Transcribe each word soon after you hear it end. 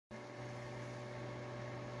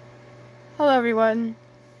Hello everyone,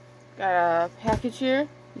 got a package here,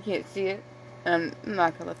 you can't see it, and I'm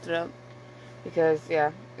not going to lift it up, because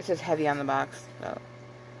yeah, it says heavy on the box, so,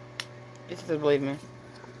 just to believe me.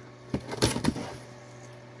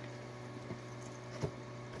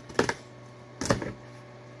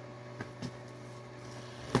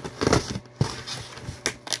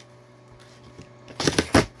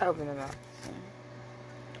 Open it up.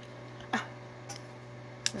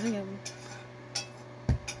 There we go.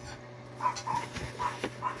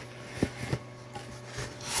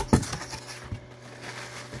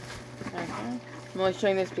 I'm only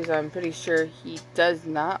showing this because I'm pretty sure he does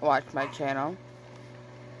not watch my channel.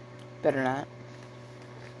 Better not.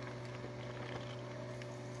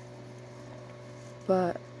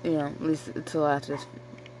 But, you know, at least until after this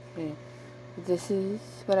video. This is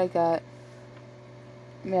what I got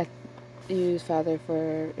Matthew's father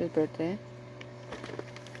for his birthday.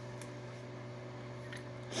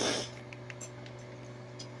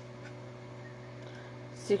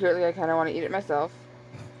 Secretly, I kind of want to eat it myself.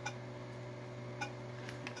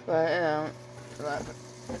 But, you know,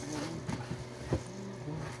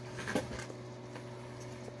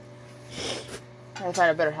 I find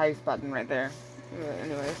a better hiding spot than right there. But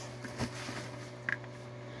anyways.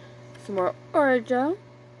 Some more Oreo.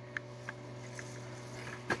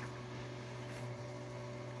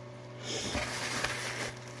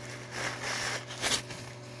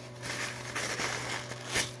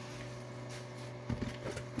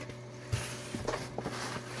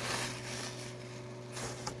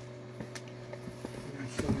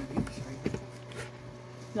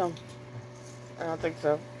 No, I don't think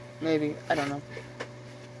so. Maybe, I don't know.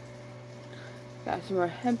 Got some more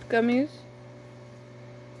hemp gummies.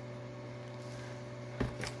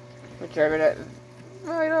 Which are gonna,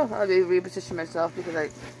 I know, I'll be reposition myself because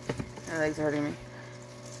my legs are hurting me.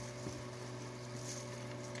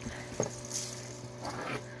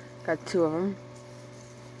 Got 2 of them.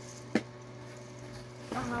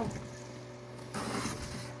 Oh.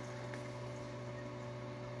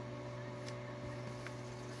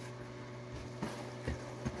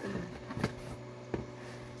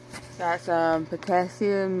 Got some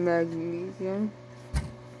potassium, magnesium.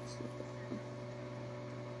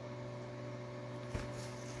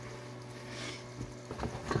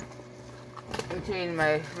 I'm changing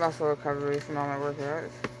my muscle recovery from all my workouts.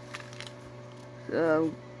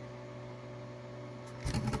 So,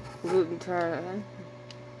 gluten intolerant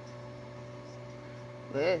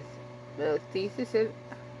with the thesis in.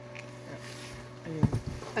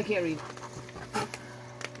 I can't read.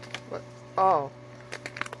 What? Oh.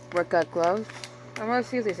 Workout gloves. I want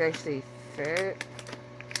to see if these actually fit.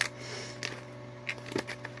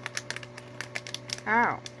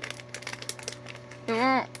 Ow. It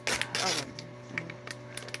won't. Oh.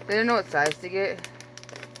 They didn't know what size to get.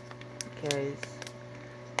 Because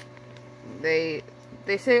they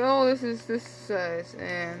say, oh, this is this size,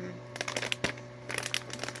 and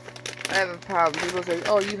I have a problem. People say,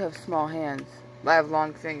 oh, you have small hands. I have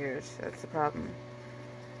long fingers. That's the problem.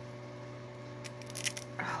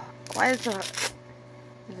 Why is that?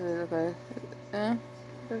 Is it okay?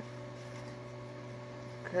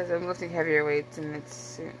 Because I'm lifting heavier weights and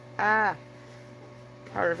it's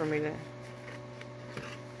harder for me to.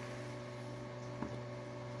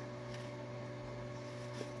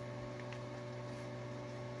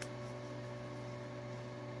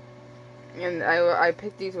 And I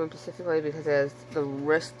picked these one specifically because it has the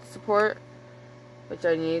wrist support, which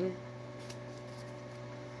I need.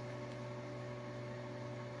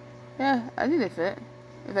 Yeah, I think they fit.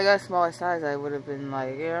 If I got a smaller size, I would have been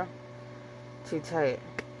like, you know, too tight.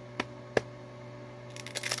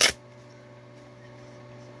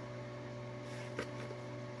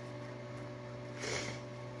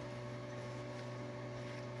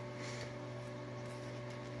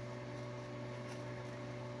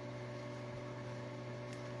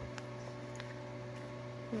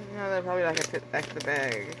 No, they're probably not gonna fit back in the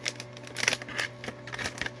bag.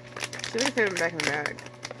 Should have fit them back in the bag.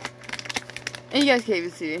 And you guys can't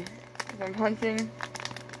even see. If I'm punching.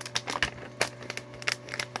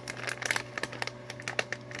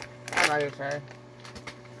 I'm not gonna try.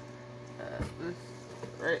 This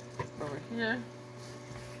right over here.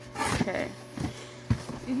 Okay.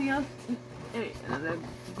 Anything else? Hey, another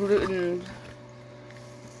gluten.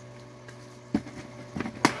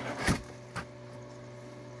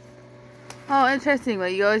 Oh, interesting.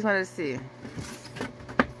 What you always want to see.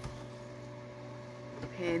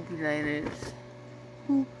 Panty liners.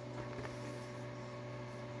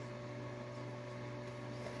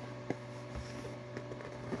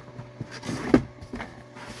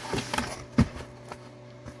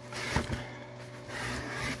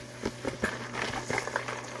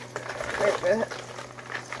 Right there.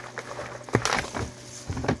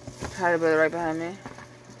 Try to put it right behind me.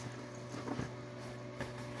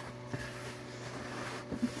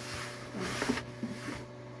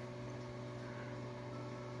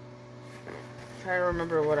 Try to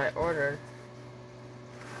remember what I ordered.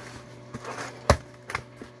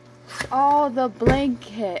 Oh, the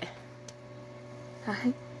blanket.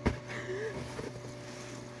 Hi.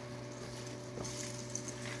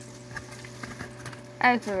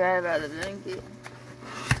 I forgot about the blanket.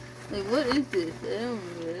 Like, what is this? I don't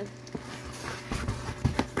remember this.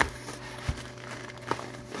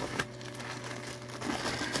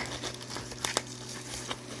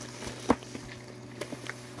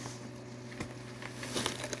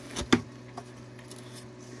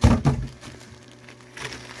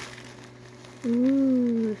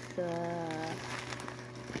 Ooh, stop.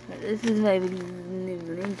 This is my new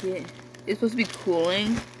blanket. It's supposed to be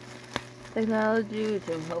cooling technology, which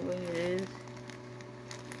I'm hoping it is.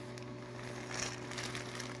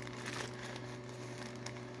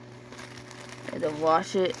 I had to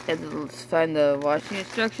wash it, I had to find the washing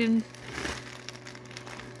instructions.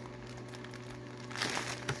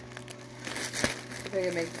 If I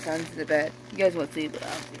can make the sounds in the bed. You guys won't see, but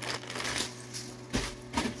I'll see.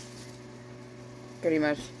 Pretty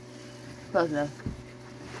much. Close enough.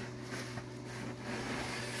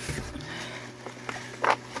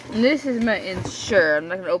 And this is my insure. I'm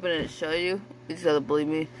not going to open it and show you. You just gotta believe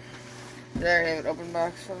me. I already have an open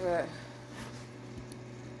box for that.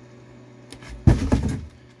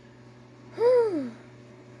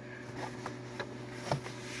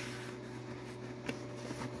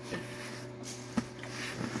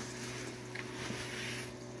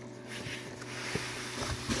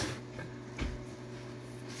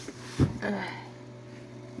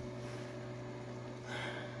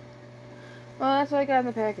 Well, that's what I got in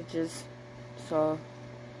the packages. So,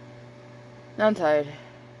 now I'm tired.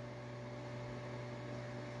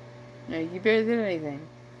 No, you barely did anything.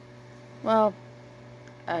 Well,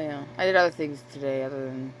 I know. I did other things today other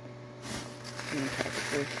than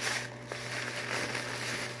packages.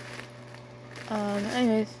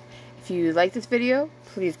 Anyways, if you like this video,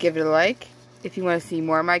 please give it a like. If you want to see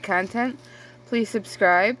more of my content, please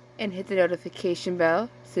subscribe and hit the notification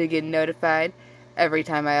bell so you get notified every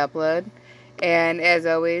time I upload. And as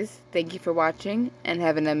always, thank you for watching and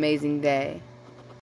have an amazing day.